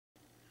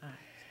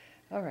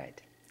All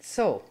right.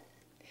 So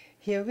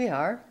here we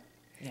are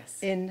Yes.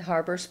 in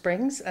Harbor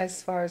Springs,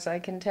 as far as I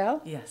can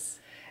tell. Yes.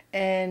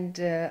 And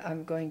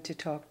I'm going to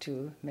talk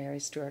to Mary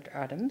Stuart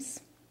Adams.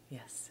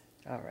 Yes.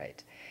 All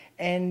right.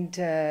 And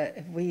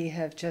we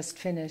have just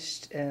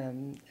finished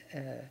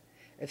a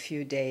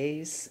few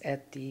days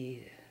at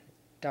the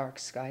Dark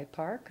Sky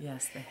Park.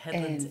 Yes, the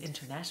Headlands And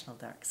International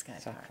Dark Sky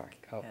Park.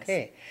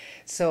 Okay.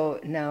 So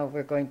now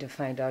we're going to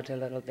find out a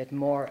little bit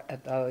more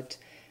about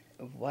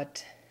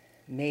what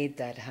made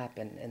that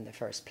happen in the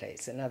first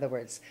place. In other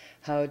words,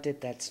 how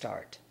did that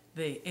start?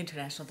 The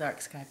International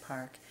Dark Sky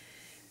Park.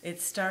 It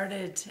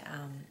started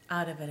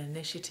out of an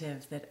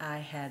initiative that I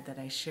had that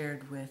I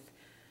shared with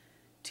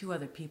two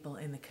other people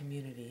in the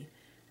community.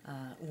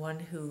 One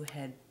who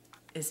had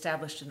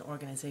established an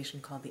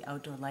organization called the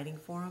Outdoor Lighting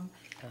Forum,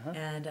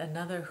 and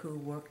another who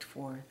worked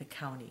for the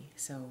county.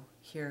 So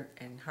here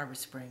in Harbor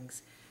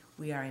Springs,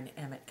 we are in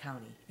Emmett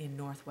County in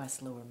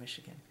northwest Lower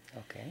Michigan.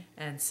 Okay.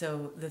 And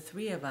so the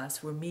three of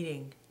us were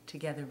meeting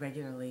together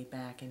regularly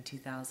back in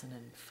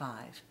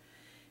 2005.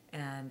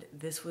 And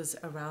this was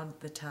around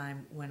the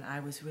time when I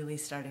was really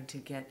starting to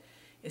get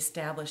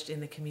established in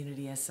the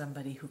community as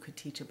somebody who could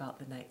teach about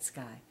the night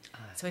sky.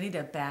 So I need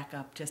to back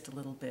up just a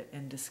little bit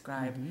and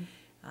describe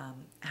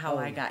how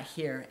I got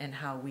here and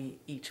how we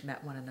each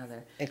met one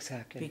another.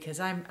 Exactly. Because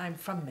I'm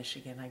from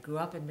Michigan. I grew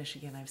up in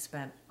Michigan. I've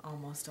spent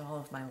almost all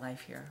of my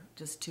life here,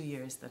 just 2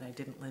 years that I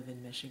didn't live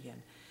in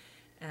Michigan.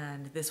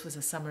 And this was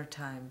a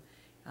summertime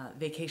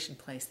vacation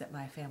place that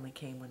my family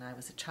came when I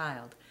was a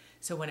child.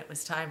 So when it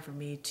was time for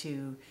me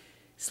to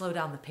slow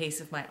down the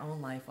pace of my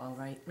own life while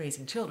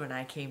raising children,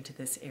 I came to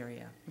this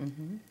area.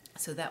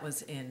 So that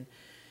was in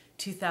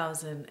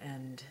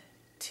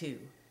 2002.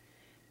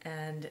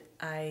 And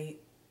I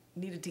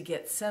needed to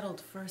get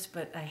settled first,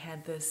 but I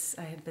had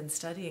been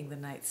studying the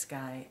night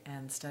sky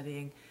and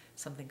studying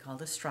something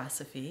called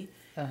astrosophy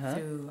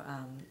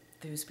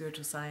through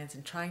spiritual science,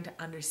 and trying to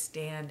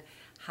understand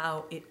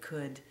how it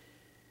could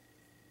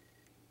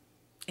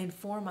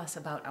inform us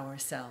about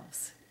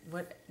ourselves.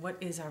 What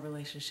is our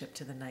relationship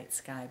to the night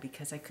sky?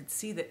 Because I could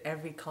see that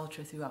every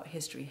culture throughout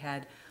history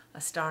had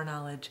a star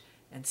knowledge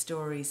and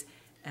stories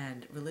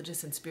and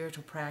religious and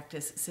spiritual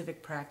practice,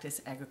 civic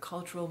practice,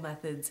 agricultural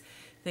methods,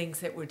 things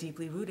that were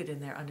deeply rooted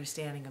in their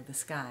understanding of the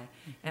sky.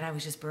 And I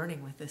was just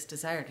burning with this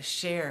desire to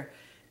share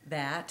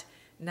that.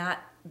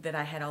 Not that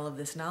I had all of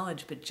this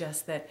knowledge, but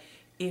just that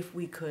if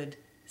we could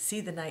see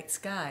the night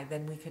sky,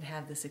 then we could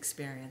have this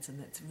experience,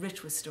 and it's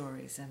rich with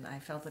stories. And I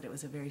felt that it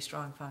was a very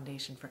strong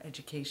foundation for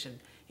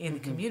education in the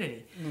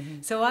community.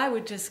 So I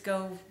would just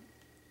go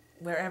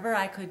wherever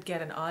I could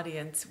get an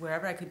audience,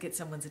 wherever I could get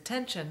someone's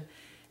attention,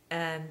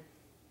 and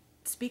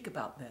speak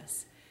about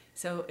this.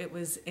 So it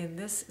was in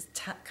this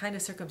kind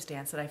of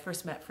circumstance that I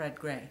first met Fred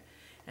Gray.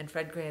 And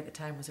Fred Gray at the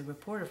time was a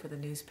reporter for the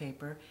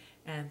newspaper,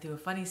 and through a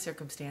funny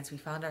circumstance we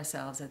found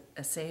ourselves at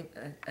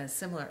a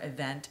similar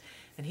event,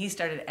 and he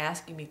started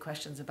asking me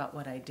questions about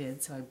what I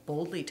did. So I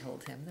boldly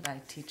told him that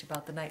I teach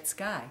about the night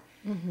sky.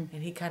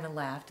 And he kind of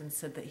laughed and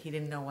said that he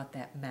didn't know what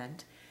that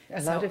meant.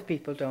 A lot of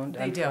people don't,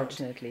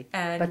 unfortunately.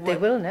 But they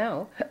will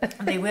now.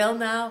 They will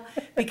now,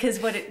 because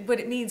what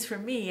it means for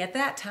me at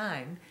that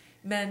time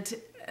meant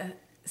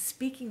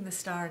speaking the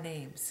star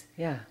names.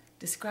 Yeah.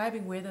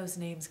 Describing where those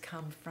names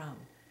come from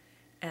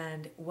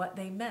and what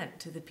they meant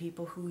to the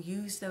people who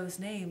use those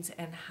names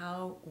and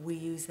how we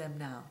use them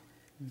now.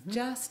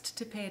 Just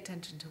to pay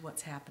attention to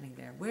what's happening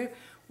there.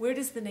 Where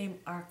does the name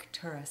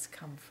Arcturus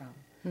come from?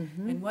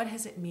 And what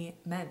has it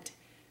meant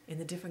in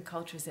the different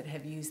cultures that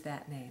have used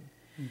that name?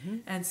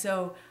 And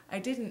so I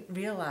didn't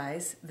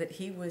realize that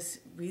he was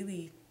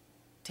really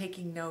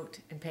taking note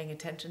and paying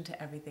attention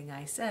to everything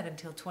I said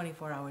until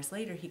 24 hours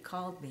later he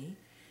called me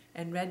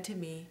and read to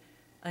me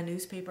a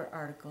newspaper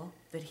article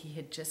that he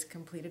had just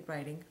completed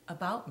writing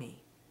about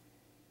me.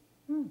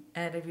 And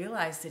I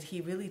realized that he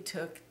really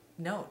took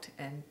note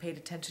and paid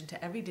attention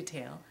to every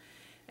detail,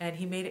 and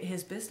he made it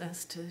his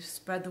business to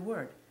spread the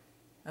word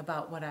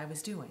about what I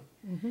was doing.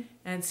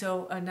 And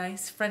so a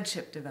nice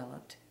friendship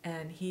developed,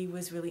 and he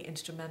was really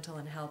instrumental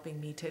in helping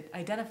me to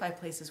identify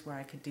places where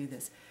I could do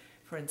this.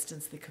 For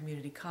instance, the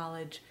community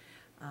college,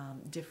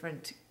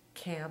 different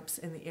camps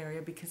in the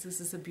area, because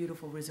this is a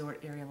beautiful resort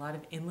area. A lot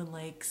of inland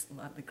lakes,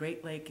 the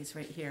Great Lake is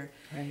right here.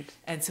 Right.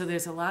 And so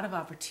there's a lot of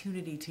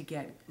opportunity to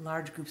get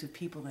large groups of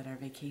people that are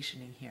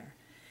vacationing here.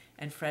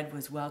 And Fred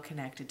was well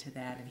connected to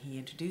that, and he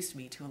introduced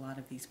me to a lot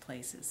of these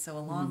places. So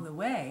along the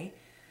way,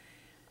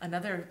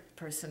 another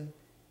person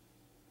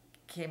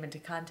came into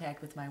contact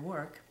with my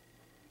work.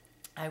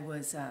 I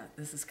was,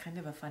 this is kind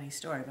of a funny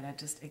story, but I'll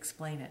just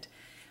explain it.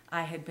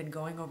 I had been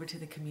going over to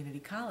the community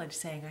college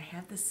saying, I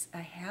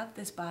have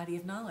this body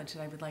of knowledge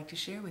that I would like to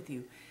share with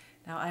you.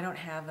 Now, I don't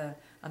have a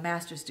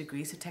master's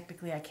degree, so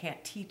technically I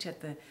can't teach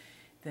at the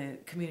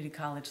community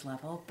college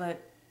level,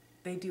 but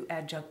they do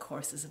adjunct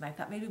courses, and I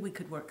thought maybe we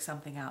could work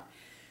something out.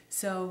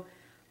 So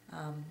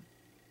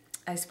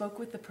I spoke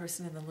with the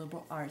person in the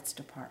liberal arts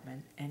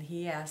department, and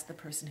he asked the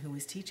person who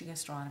was teaching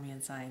astronomy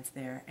and science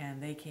there,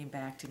 and they came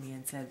back to me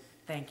and said,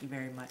 thank you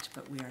very much,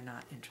 but we are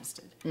not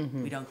interested.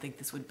 We don't think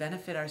this would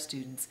benefit our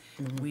students.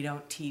 We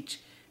don't teach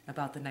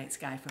about the night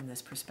sky from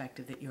this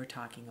perspective that you're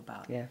talking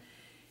about. Yeah.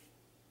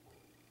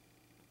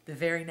 The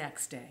very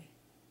next day,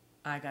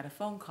 I got a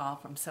phone call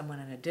from someone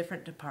in a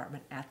different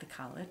department at the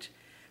college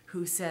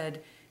who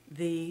said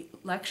the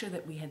lecture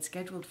that we had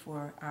scheduled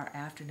for our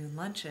afternoon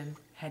luncheon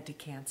had to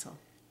cancel.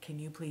 Can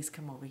you please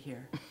come over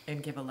here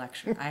and give a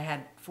lecture? I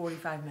had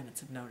 45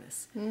 minutes of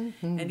notice.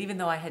 And even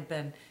though I had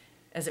been,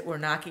 as it were,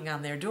 knocking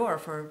on their door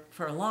for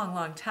a long,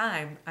 long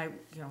time,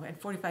 in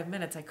 45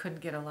 minutes I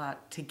couldn't get a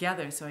lot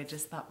together, so I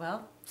just thought,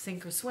 well,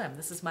 sink or swim,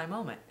 this is my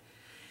moment.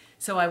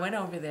 So I went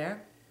over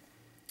there,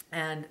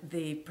 and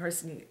the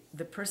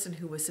person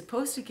who was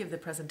supposed to give the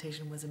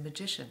presentation was a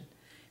magician.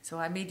 So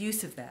I made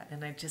use of that,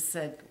 and I just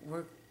said,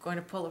 we're going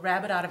to pull a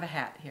rabbit out of a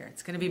hat here.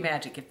 It's going to be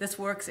magic. If this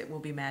works, it will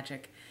be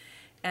magic.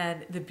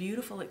 And the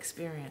beautiful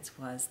experience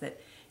was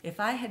that if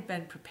I had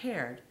been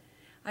prepared,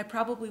 I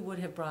probably would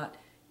have brought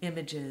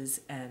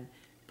images and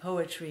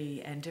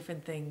poetry and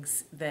different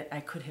things that I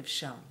could have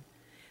shown.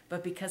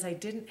 But because I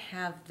didn't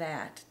have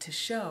that to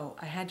show,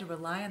 I had to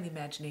rely on the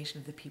imagination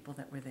of the people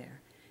that were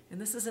there.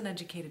 And this is an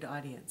educated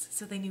audience,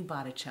 so they knew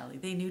Botticelli,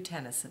 they knew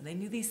Tennyson, they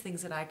knew these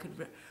things that I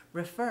could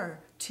refer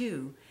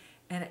to,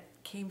 and it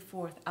came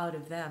forth out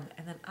of them,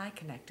 and then I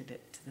connected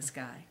it to the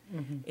sky.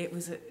 It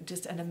was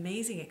just an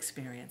amazing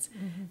experience.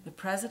 The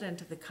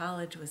president of the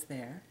college was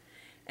there,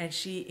 and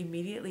she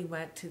immediately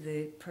went to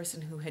the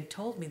person who had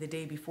told me the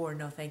day before,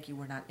 no, thank you,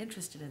 we're not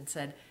interested, and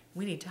said,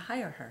 we need to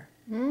hire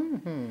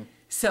her.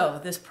 So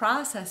this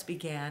process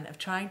began of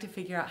trying to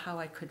figure out how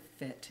I could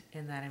fit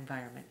in that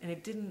environment, and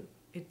it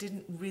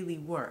didn't really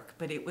work,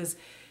 but it was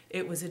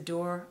a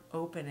door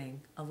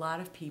opening. A lot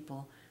of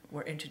people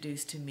were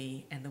introduced to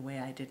me and the way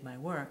I did my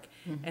work,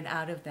 and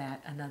out of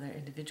that another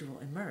individual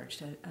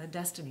emerged, a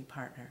destiny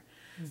partner,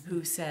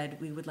 who said,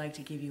 we would like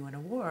to give you an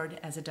award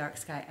as a dark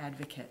sky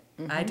advocate.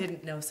 I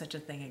didn't know such a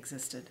thing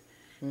existed.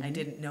 I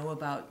didn't know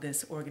about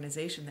this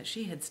organization that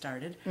she had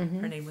started.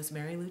 Her name was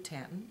Mary Lou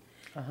Tanton,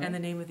 and the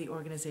name of the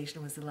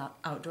organization was the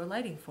Outdoor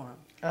Lighting Forum.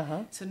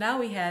 So now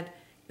we had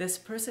this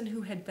person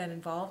who had been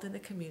involved in the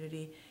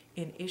community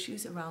in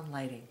issues around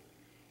lighting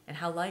and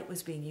how light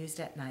was being used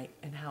at night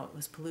and how it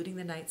was polluting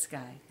the night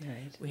sky.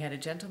 Right. We had a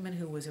gentleman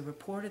who was a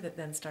reporter that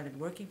then started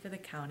working for the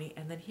county,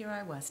 and then here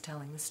I was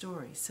telling the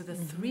stories. So the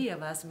three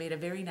of us made a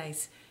very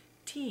nice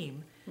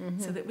team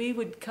so that we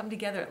would come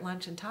together at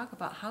lunch and talk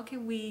about how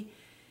can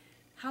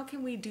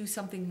we do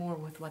something more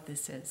with what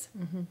this is.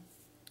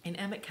 In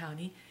Emmett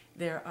County,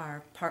 there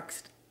are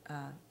parks,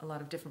 a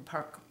lot of different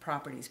park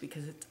properties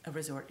because it's a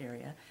resort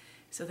area.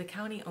 So the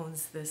county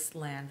owns this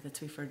land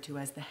that's referred to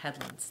as the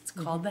Headlands. It's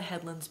called the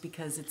Headlands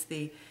because it's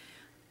the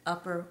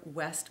upper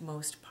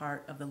westmost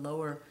part of the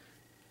lower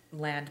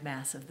land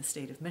mass of the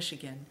state of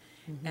Michigan,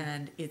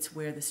 and it's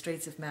where the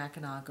Straits of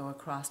Mackinac go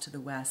across to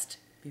the west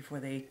before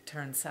they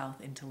turn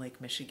south into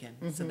Lake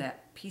Michigan. So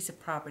that piece of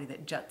property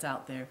that juts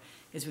out there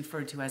is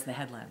referred to as the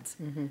Headlands.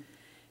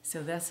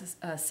 So that's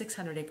a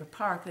 600-acre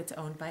park that's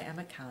owned by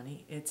Emmett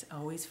County. It's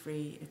always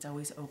free, it's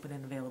always open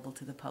and available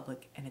to the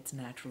public, and it's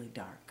naturally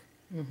dark.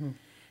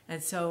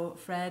 And so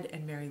Fred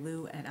and Mary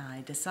Lou and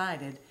I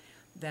decided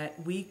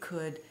that we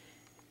could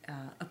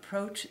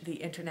approach the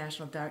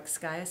International Dark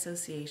Sky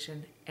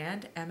Association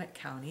and Emmett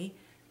County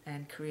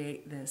and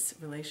create this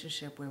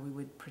relationship where we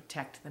would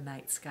protect the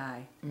night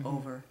sky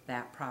over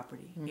that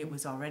property. It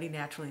was already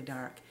naturally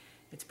dark.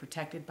 It's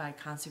protected by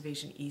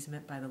conservation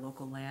easement by the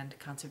local land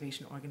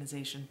conservation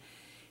organization.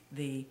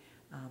 The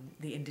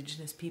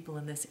indigenous people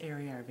in this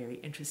area are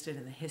very interested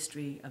in the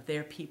history of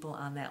their people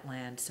on that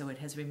land, so it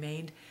has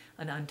remained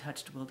an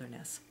untouched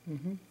wilderness.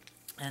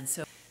 And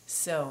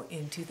so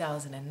in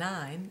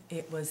 2009,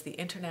 it was the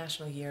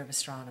International Year of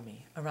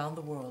Astronomy. Around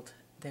the world,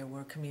 there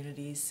were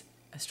communities,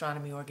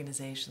 astronomy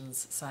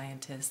organizations,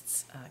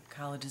 scientists,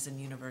 colleges and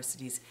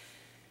universities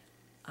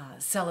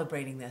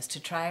celebrating this to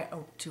try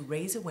to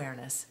raise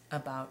awareness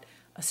about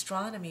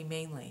astronomy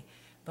mainly,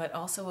 but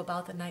also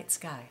about the night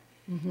sky.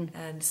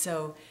 And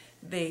so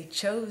they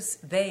chose,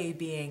 they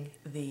being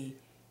the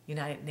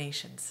United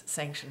Nations,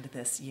 sanctioned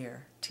this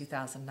year,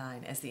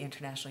 2009, as the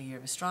International Year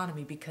of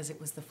Astronomy because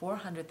it was the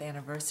 400th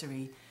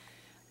anniversary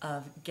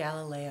of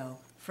Galileo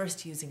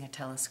first using a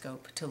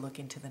telescope to look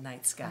into the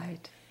night sky.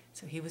 Right.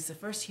 So he was the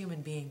first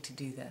human being to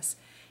do this.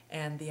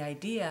 And the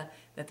idea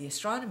that the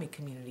astronomy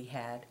community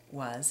had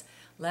was,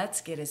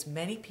 let's get as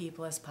many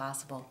people as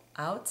possible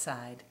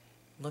outside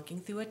looking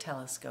through a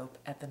telescope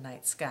at the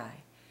night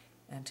sky.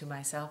 And to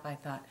myself, I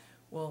thought,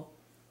 well,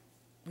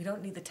 we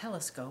don't need the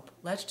telescope.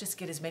 Let's just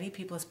get as many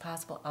people as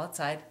possible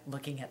outside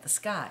looking at the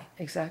sky.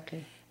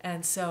 Exactly.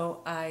 And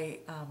so I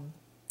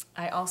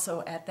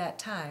also, at that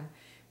time,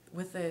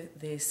 with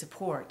the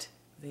support,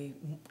 the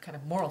kind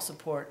of moral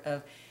support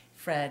of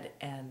Fred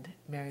and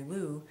Mary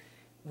Lou,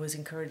 was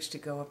encouraged to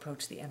go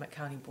approach the Emmett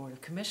County Board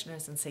of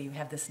Commissioners and say, you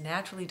have this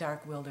naturally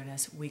dark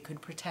wilderness, we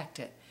could protect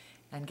it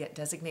and get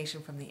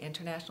designation from the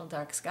International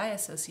Dark Sky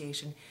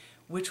Association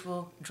which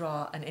will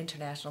draw an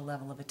international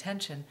level of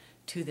attention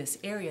to this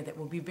area that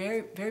will be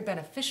very, very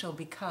beneficial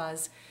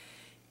because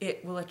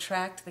it will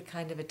attract the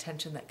kind of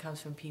attention that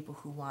comes from people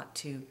who want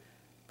to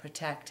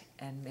protect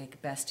and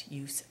make best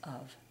use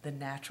of the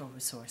natural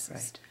resources.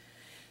 Right.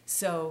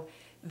 So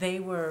they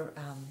were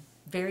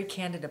very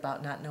candid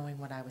about not knowing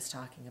what I was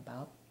talking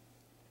about,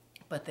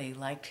 but they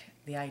liked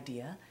the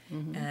idea,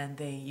 and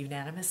they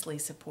unanimously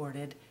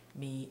supported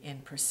me in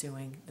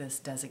pursuing this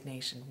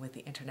designation with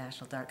the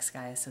International Dark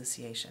Sky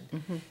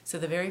Association. So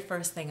the very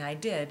first thing I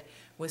did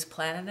was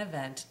plan an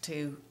event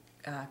to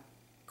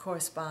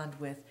correspond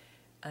with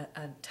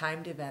a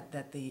timed event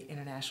that the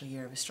International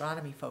Year of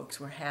Astronomy folks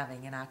were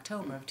having in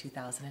October of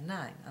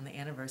 2009 on the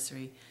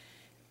anniversary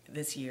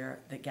this year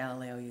that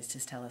Galileo used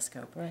his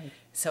telescope. Right.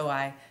 So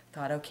I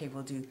thought, okay,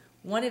 we'll do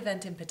one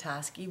event in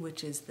Petoskey,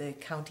 which is the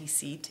county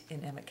seat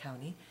in Emmett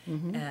County,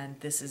 and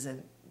this is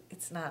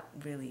it's not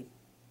really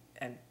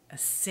a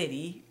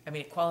city. I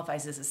mean, it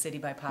qualifies as a city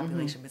by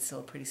population, but still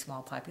a pretty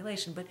small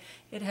population, but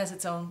it has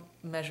its own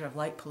measure of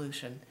light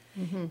pollution.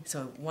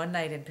 So one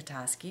night in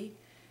Petoskey,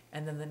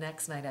 and then the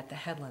next night at the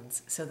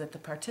Headlands, so that the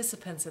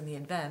participants in the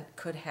event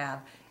could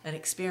have an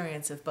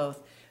experience of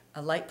both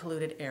a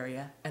light-polluted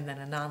area and then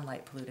a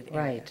non-light polluted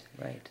area. Right,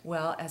 right.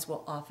 Well, as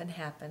will often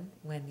happen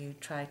when you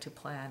try to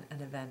plan an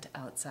event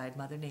outside,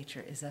 Mother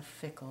Nature is a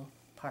fickle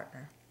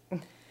partner.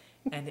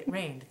 And it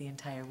rained the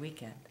entire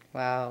weekend.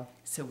 Wow.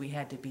 So we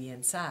had to be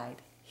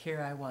inside.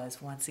 Here I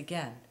was once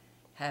again,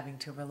 having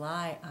to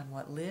rely on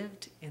what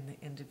lived in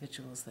the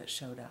individuals that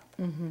showed up,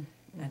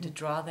 and to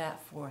draw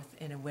that forth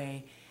in a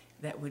way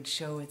that would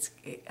show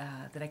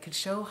that I could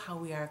show how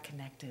we are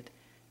connected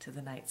to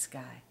the night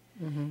sky.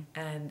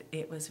 And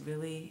it was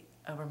really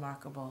a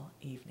remarkable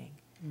evening.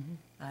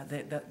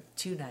 The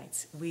 2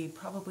 nights, we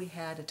probably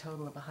had a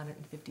total of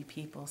 150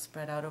 people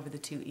spread out over the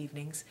 2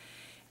 evenings,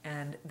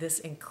 and this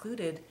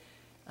included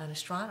an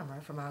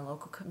astronomer from our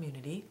local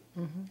community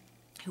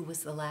who was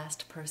the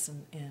last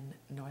person in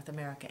North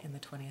America in the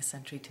 20th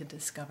century to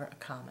discover a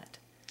comet.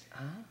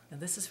 Now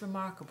this is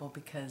remarkable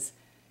because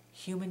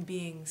human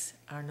beings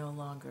are no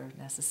longer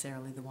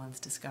necessarily the ones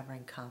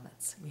discovering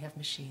comets. We have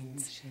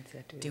machines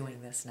that do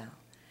doing this now.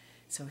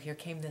 So here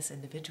came this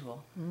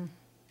individual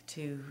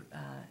to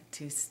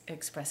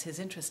express his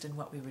interest in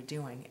what we were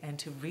doing and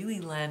to really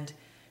lend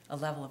a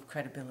level of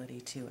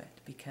credibility to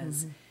it,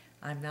 because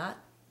I'm not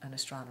an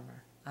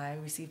astronomer. I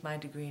received my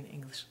degree in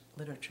English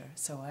literature,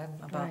 so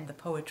I'm about the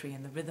poetry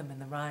and the rhythm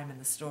and the rhyme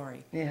and the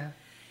story. Yeah.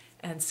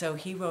 And so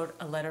he wrote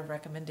a letter of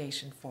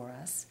recommendation for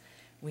us.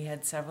 We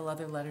had several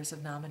other letters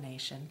of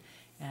nomination,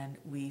 and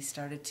we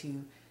started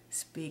to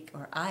speak,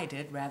 or I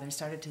did rather,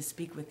 started to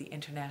speak with the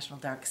International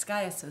Dark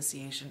Sky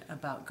Association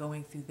about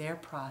going through their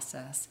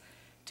process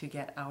to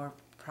get our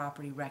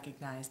property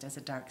recognized as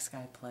a dark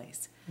sky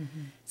place.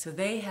 So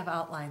they have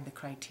outlined the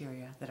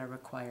criteria that are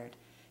required.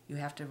 You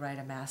have to write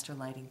a master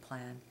lighting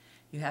plan.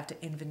 You have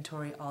to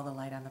inventory all the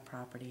light on the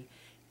property.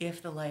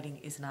 If the lighting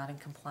is not in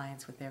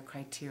compliance with their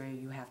criteria,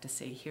 you have to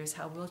say, here's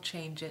how we'll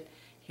change it,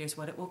 here's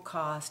what it will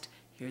cost,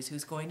 here's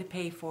who's going to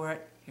pay for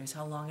it, here's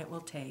how long it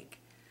will take.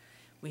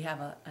 We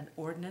have an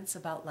ordinance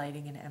about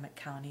lighting in Emmett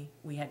County.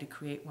 We had to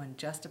create one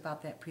just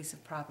about that piece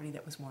of property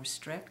that was more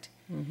strict.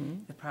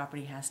 The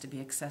property has to be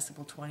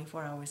accessible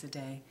 24 hours a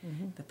day.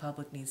 The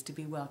public needs to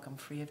be welcome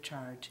free of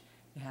charge.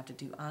 We have to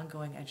do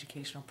ongoing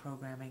educational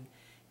programming,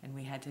 and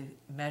we had to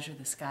measure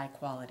the sky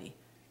quality.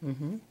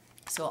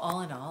 So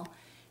all in all,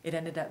 it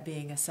ended up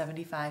being a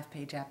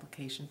 75-page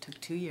application. It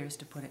took 2 years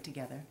to put it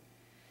together.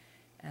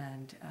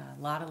 And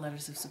a lot of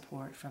letters of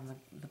support from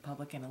the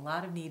public, and a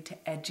lot of need to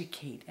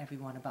educate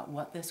everyone about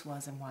what this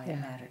was and why it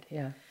mattered.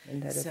 Yeah,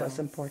 and that it was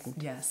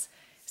important. Yes.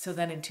 So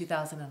then in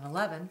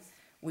 2011,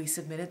 we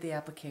submitted the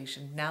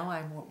application. Now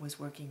I was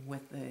working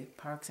with the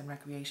Parks and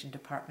Recreation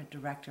Department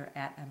Director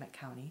at Emmett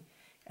County,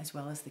 as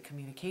well as the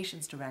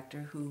Communications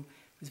Director, who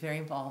was very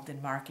involved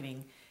in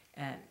marketing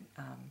and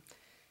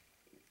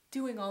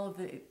handling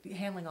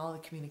all the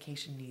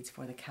communication needs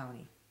for the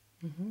county.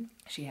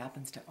 She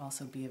happens to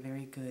also be a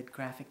very good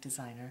graphic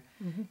designer.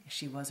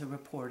 She was a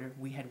reporter.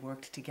 We had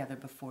worked together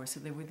before, so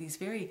there were these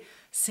very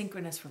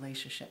synchronous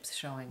relationships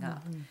showing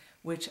up,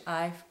 which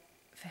I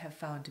have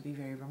found to be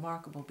very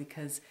remarkable,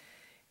 because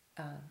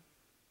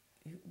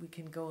we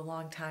can go a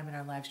long time in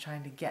our lives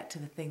trying to get to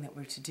the thing that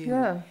we're to do,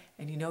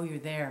 and you know you're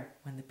there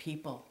when the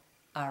people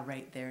are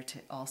right there to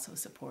also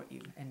support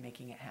you and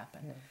making it happen.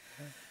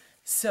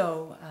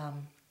 So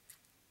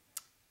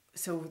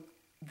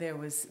there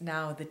was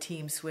now the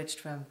team switched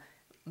from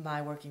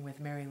my working with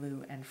Mary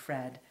Lou and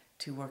Fred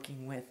to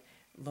working with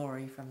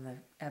Lori from the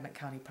Emmett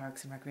County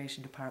Parks and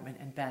Recreation Department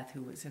and Beth,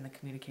 who was in the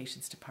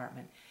Communications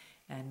Department.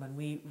 And when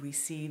we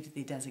received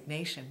the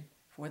designation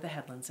for the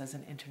Headlands as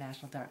an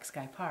International Dark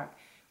Sky Park,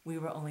 we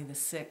were only the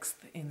 6th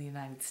in the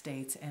United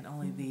States and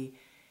only the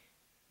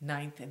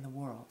 9th in the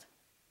world.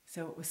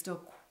 So it was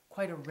still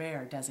quite a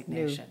rare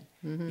designation.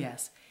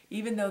 Yes,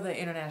 even though the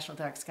International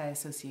Dark Sky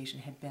Association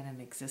had been in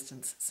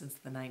existence since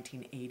the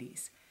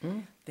 1980s,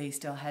 they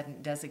still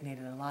hadn't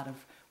designated a lot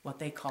of what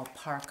they call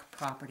park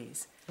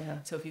properties. Yeah.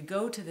 So if you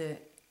go to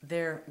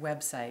their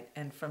website,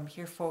 and from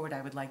here forward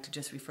I would like to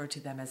just refer to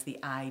them as the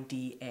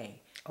IDA,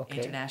 Okay.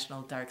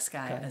 International Dark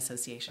Sky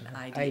Association,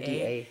 IDA,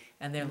 IDA.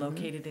 and they're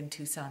located in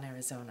Tucson,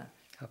 Arizona.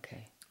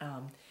 Okay.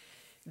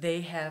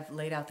 They have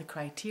laid out the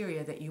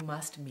criteria that you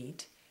must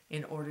meet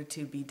in order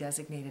to be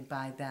designated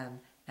by them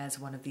as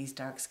one of these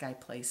dark sky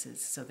places.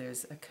 So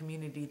there's a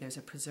community, there's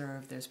a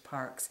preserve, there's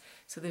parks.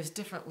 So there's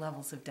different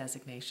levels of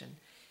designation.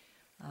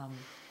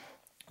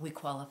 We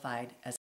qualified as